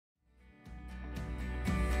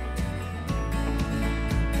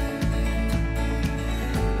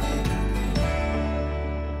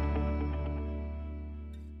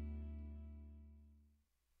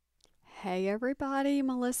Hey everybody,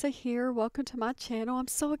 Melissa here. Welcome to my channel. I'm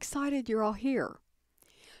so excited you're all here.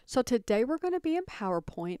 So today we're going to be in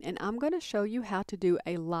PowerPoint and I'm going to show you how to do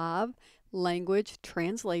a live language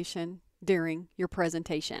translation during your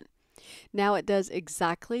presentation. Now it does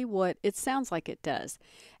exactly what it sounds like it does.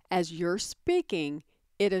 As you're speaking,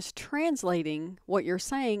 it is translating what you're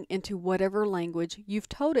saying into whatever language you've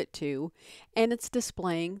told it to, and it's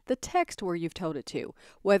displaying the text where you've told it to,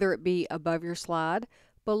 whether it be above your slide,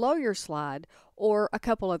 below your slide, or a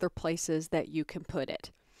couple other places that you can put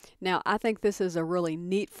it. Now, I think this is a really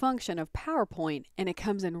neat function of PowerPoint, and it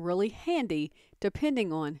comes in really handy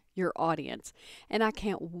depending on your audience. And I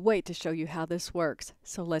can't wait to show you how this works.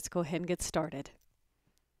 So let's go ahead and get started.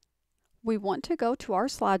 We want to go to our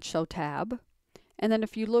slideshow tab, and then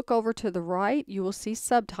if you look over to the right, you will see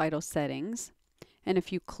Subtitle Settings. And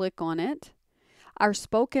if you click on it, our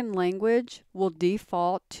spoken language will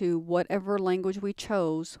default to whatever language we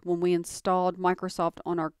chose when we installed Microsoft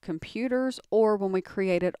on our computers or when we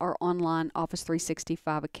created our online Office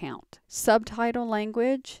 365 account. Subtitle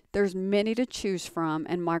language, there's many to choose from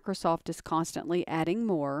and Microsoft is constantly adding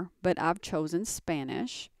more, but I've chosen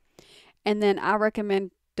Spanish. And then I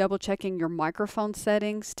recommend double checking your microphone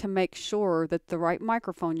settings to make sure that the right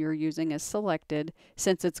microphone you're using is selected,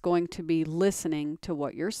 since it's going to be listening to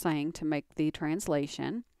what you're saying to make the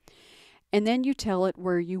translation. And then you tell it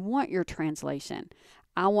where you want your translation.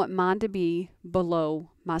 I want mine to be below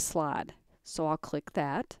my slide, so I'll click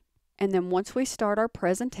that. And then once we start our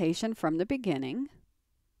presentation from the beginning,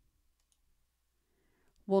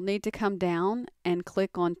 we'll need to come down and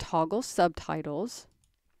click on Toggle Subtitles.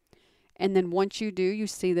 And then once you do, you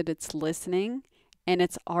see that it's listening and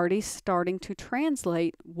it's already starting to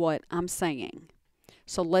translate what I'm saying.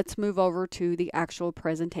 So let's move over to the actual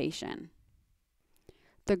presentation.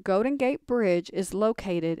 The Golden Gate Bridge is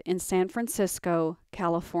located in San Francisco,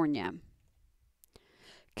 California.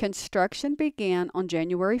 Construction began on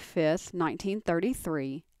January 5th,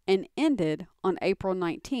 1933 and ended on April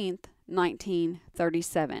 19th,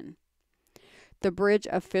 1937. The bridge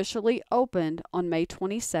officially opened on May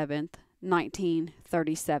 27th,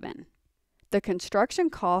 1937. The construction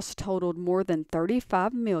cost totaled more than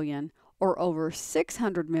 $35 million, or over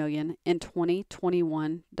 $600 million in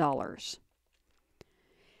 2021 dollars.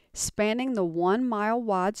 Spanning the 1-mile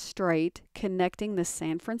wide strait connecting the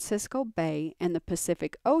San Francisco Bay and the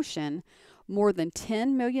Pacific Ocean, more than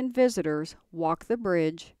 10 million visitors walk the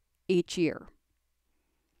bridge each year.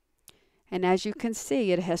 And as you can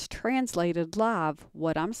see, it has translated live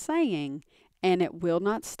what I'm saying, and it will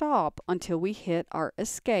not stop until we hit our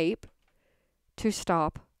escape to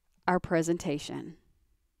stop our presentation.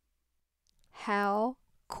 How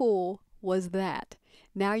cool was that?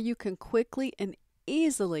 Now you can quickly and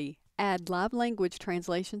easily add live language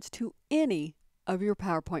translations to any of your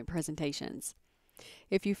PowerPoint presentations.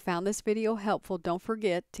 If you found this video helpful, don't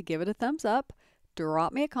forget to give it a thumbs up,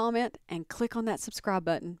 drop me a comment, and click on that subscribe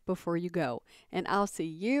button before you go. And I'll see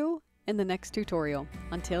you in the next tutorial.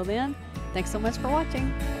 Until then, thanks so much for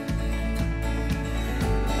watching.